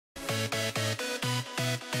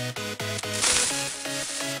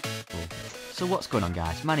So what's going on,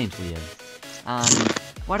 guys? My name's Liam, and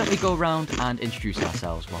why don't we go around and introduce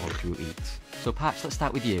ourselves while Drew eats. So Patch, let's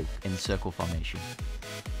start with you in circle formation.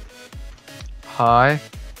 Hi,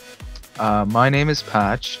 my name is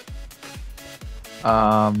Patch. Okay,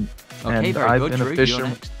 and very I've good, been Drew. a You're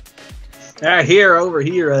fisherman. next. Over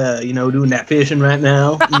here, you know, doing that fishing right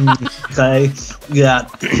now. Okay,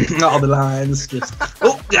 got all the lines. Just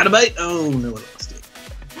got a bait. Oh no, I lost it.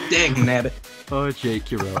 Dang nabbit. Oh,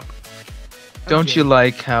 Jake, you're up. Don't you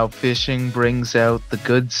like how fishing brings out the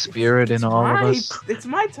good spirit in all of us? It's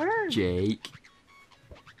my turn. Jake.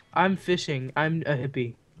 I'm fishing. I'm a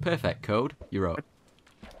hippie. Perfect. Code, you're up.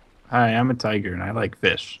 Hi, I'm a tiger and I like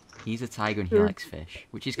fish. He's a tiger and he likes fish,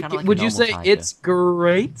 which is kind of like Would a you normal say tiger. it's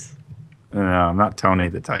great? No, I'm not Tony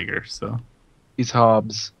the tiger, so He's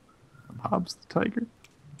Hobbs. I'm Hobbs the tiger.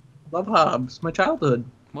 Love Hobbs, my childhood.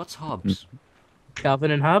 What's Hobbs?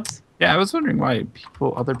 Calvin and Hobbes? Yeah, I was wondering why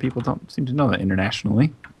other people don't seem to know that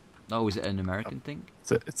internationally. Oh, is it an American thing?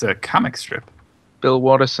 It's a comic strip. Bill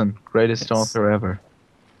Watterson, greatest Yes. author ever.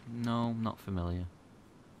 No, not familiar.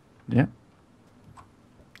 Yeah.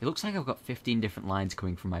 It looks like I've got 15 different lines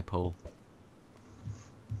coming from my pole.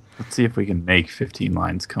 Let's see if we can make 15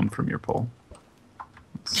 lines come from your pole.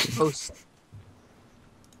 Post.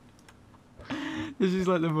 This is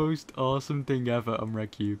like the most awesome thing ever on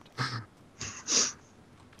Redcubed.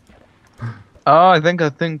 Oh, I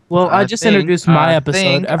think. Well, I just introduced my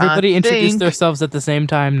episode. Everybody introduce think themselves at the same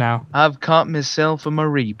time now. I've caught myself a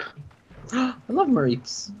mareep. I love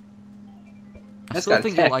Maurice. I That's still got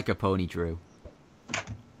think tech. you're like a pony, Drew.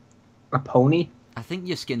 A pony? I think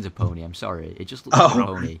your skin's a pony, I'm sorry. It just looks like a Oh.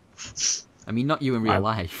 pony. I mean, not you in real My-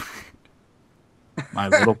 life. My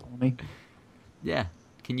Little Pony. Yeah.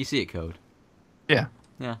 Can you see it, Code? Yeah.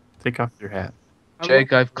 Yeah. Take off your hat.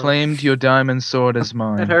 Jake, I've claimed your diamond sword as That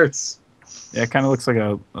mine. hurts. Yeah, it kind of looks like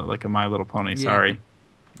a My Little Pony. Yeah. Sorry,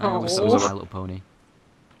 I always thought it Oh. was My Little Pony.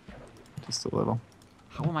 just a little.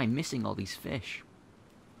 How am I missing all these fish?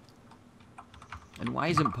 And why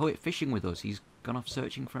isn't Poet fishing with us? He's gone off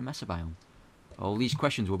searching for a mesobiome. All these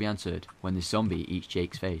questions will be answered when the zombie eats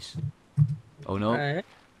Jake's face. Oh no, Alright.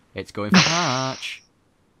 it's going for Patch.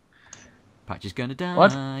 Patch is gonna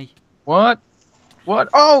die. What? What?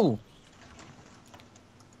 Oh!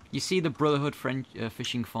 You see the Brotherhood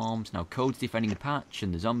fishing farms. Now Code's defending the Patch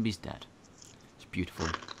and the zombie's dead. It's beautiful.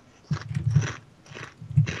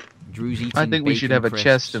 Drew's eating I think we should bacon have a crisps.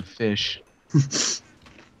 chest of fish.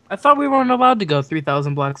 I thought we weren't allowed to go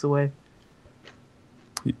 3,000 blocks away.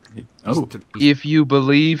 Oh, If you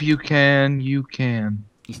believe you can, you can.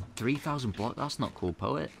 He's 3,000 block. That's not cool,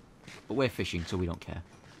 Poet. But we're fishing, so we don't care.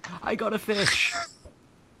 I got a fish.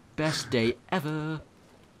 Best day ever.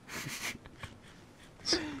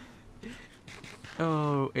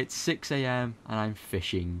 Oh, it's 6 AM and I'm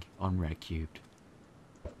fishing on Redcubed.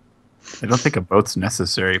 I don't think a boat's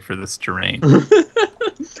necessary for this terrain.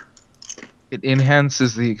 It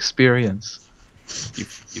enhances the experience. You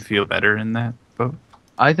feel better in that boat?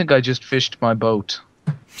 I think I just fished my boat.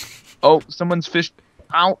 Oh, someone's fished.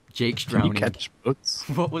 Ow! Jake's Can you drowning. catch boats?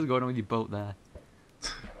 What was going on with your boat there?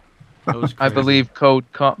 That was I crazy. believe Code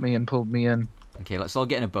caught me and pulled me in. Okay, let's all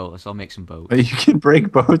get in a boat. Let's all make some boats. You can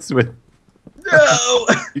break boats with. No!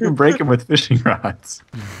 You can break them with fishing rods.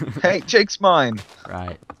 Hey, Jake's mine.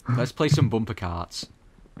 Right. Let's play some bumper carts.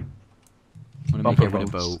 I'm gonna make Bumper everyone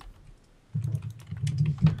a boats. boat.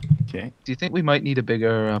 Okay. Do you think we might need a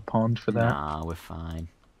bigger pond for that? Nah, we're fine.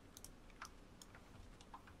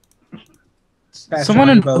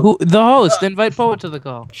 Someone the host, invite Poet to the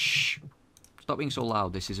call. Shh. Stop being so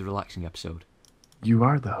loud. This is a relaxing episode. You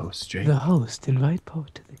are the host, Jake. The host, invite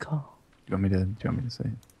Poet to the call. Do you want me to say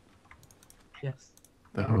it? Yes.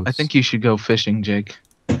 The host. I think you should go fishing, Jake.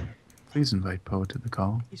 Please invite Poe to the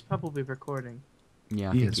call. He's probably recording.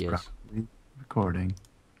 Yeah, I He think is he is. probably recording.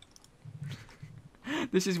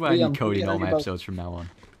 This is why I Liam, need coding get all on my your boat. episodes from now on.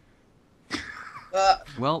 Ah,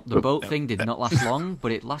 Well, the Oh, boat no, thing did that- not last long,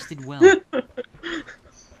 but it lasted well.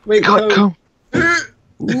 wait, God, no.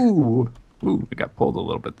 go. Ooh, I got pulled a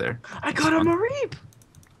little bit there. I got a mareep! Do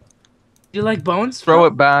you like bones? Throw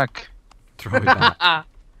it back. Throw it back.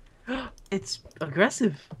 It's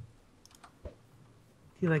aggressive. Do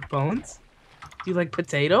you like bones? Do you like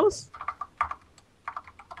potatoes?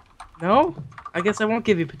 No? I guess I won't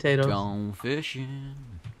give you potatoes. Gone fishing.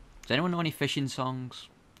 Does anyone know any fishing songs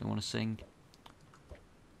they want to sing?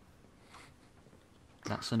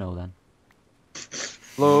 That's a no then.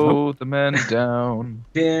 Blow the men down.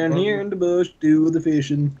 Down here in the bush, do the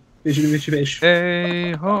fishing. Fish.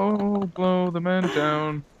 Hey ho, blow the men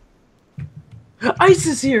down. Ice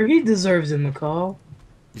is here. He deserves in the call.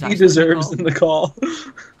 Is that He still deserves called? in the call.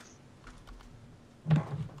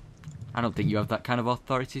 I don't think you have that kind of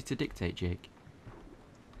authority to dictate, Jake.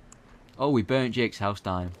 Oh, we burnt Jake's house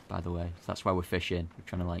down, by the way. So that's why we're fishing. We're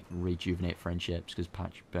trying to, like, rejuvenate friendships because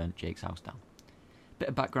Patch burnt Jake's house down. Bit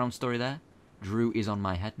of background story there. Drew is on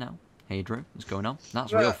my head now. Hey, Drew, what's going on?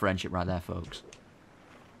 That's real friendship right there, folks.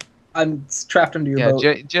 I'm trapped under your boat.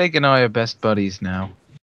 Yeah, Jake and I are best buddies now.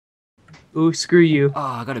 Ooh, screw you. Oh,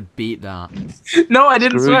 I gotta beat that. No, I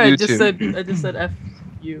didn't Screw swear. you I just too. said F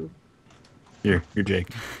you. You're Jake.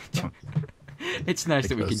 It's nice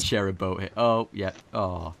that we can share a boat here. Oh, yeah.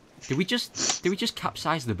 Oh. Did we just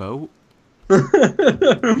capsize the boat?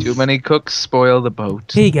 Too many cooks spoil the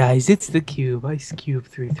boat. Hey guys, it's the Cube. Ice Cube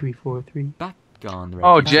 3343. Back on the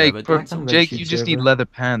Oh, Redcubed Jake, server, doing some Jake, Redcubed you just server. need leather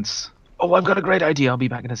pants. Oh, I've got a great idea. I'll be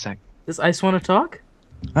back in a sec. Does Ice want to talk?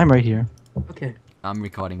 I'm right here. Okay. I'm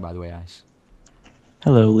recording, by the way, Ice.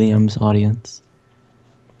 Hello, Liam's audience.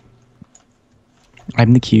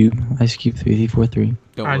 I'm the Cube, Ice Cube 3343.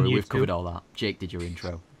 Don't On worry, we've YouTube. covered all that. Jake did your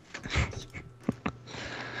intro.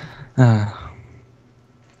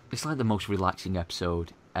 It's like the most relaxing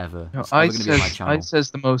episode ever. No, It's never Ice going to be on my says, channel. Ice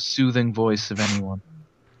says the most soothing voice of anyone.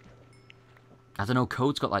 I don't know,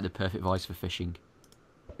 Code's got like the perfect voice for fishing.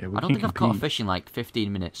 Yeah, we I don't can't think I've caught a compete. fish in like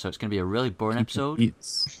 15 minutes, so it's going to be a really boring He episode.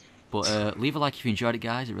 competes. But leave a like if you enjoyed it,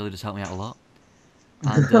 guys. It really does help me out a lot.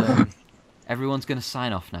 And everyone's going to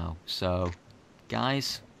sign off now. So,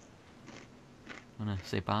 guys, want to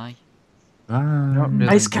say bye? Not really.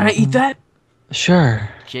 Ice, can I eat that? Sure.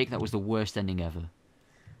 Jake, that was the worst ending ever.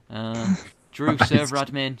 Drew, Nice. server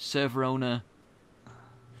admin, server owner.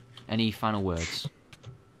 Any final words?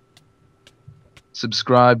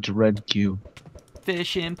 Subscribe to Redcube.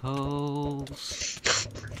 Fishing poles.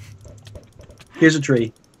 Here's a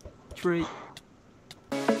tree. Tree.